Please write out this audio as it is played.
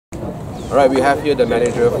Alright, we have here the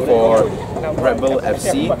manager for Red Bull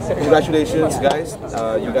FC. Congratulations guys,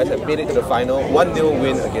 you guys have made it to the final, 1-0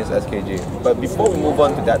 win against SKJ. But before we move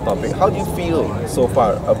on to that topic, how do you feel so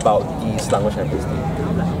far about the Selangor Champions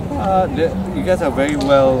League? You guys are very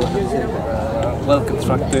well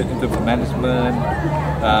constructed in terms of management,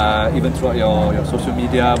 even throughout your social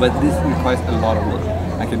media, but this requires a lot of work.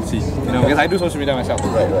 I can see, because I do social media myself.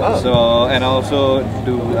 Right. So, and I also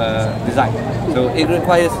do design. So it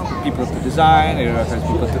requires people to design, it requires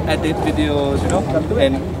people to edit videos,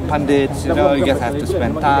 and pundits, you guys have to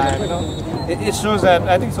spend time, It shows that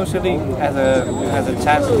I think Social League has a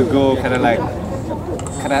chance to go kind of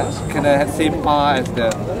same par as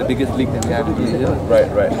the biggest league that we have in New Zealand. Right.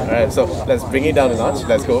 Alright, so let's bring it down a notch.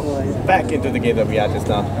 Let's go back into the game that we had just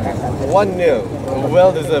now. 1-0, a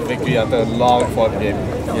well-deserved victory after a long-fought game.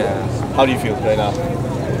 Yeah. How do you feel right now?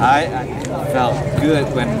 I felt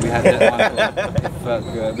good when we had that 1-0. It felt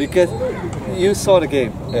good because you saw the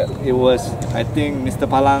game. Yeah. It was, I think Mr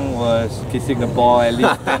Palang was kissing the ball at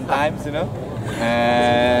least 10 times, and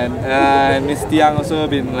Miss Tiang also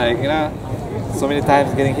been like, so many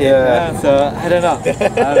times getting hit. So I don't know.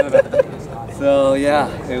 So yeah,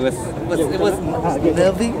 it was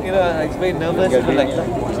nervy. I was very nervous. Like,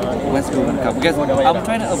 what's going to come? Because I'm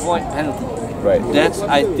trying to avoid penalty. Right.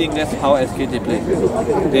 I think that's how SKJ plays.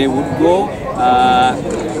 They would go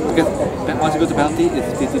because once you go to penalty,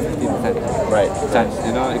 it's 50-50% chance.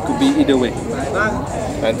 It could be either way.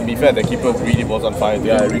 And to be fair, the keeper really was on fire.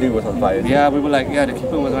 Yeah, it really was on fire. Yeah, we were like, the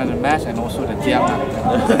keeper was on the match, and also the Tiang.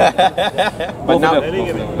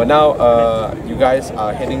 But now, you guys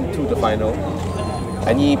are heading to the final.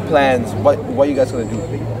 Any plans? What are you guys gonna do?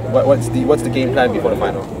 What's the game plan before the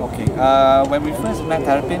final? Okay. When we first met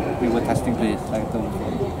Terrapin, we were testing players, like I told you.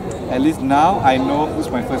 At least now I know who's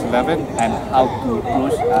my first 11 and how to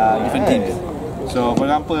approach different teams. So, for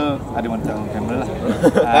example, I don't want to tell on camera.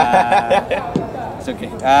 It's okay.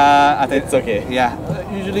 It's okay. Yeah.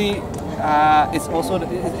 Usually, it's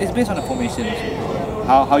based on the formation.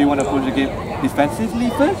 How you want to approach the game, defensively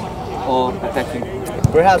first or attacking.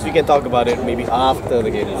 Perhaps we can talk about it maybe after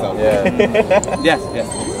the game itself. Yeah. Yes.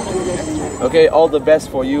 Okay, all the best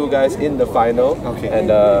for you guys in the final. Okay. And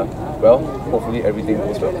hopefully everything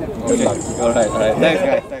goes well. Good luck. Alright. Thanks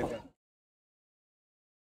guys.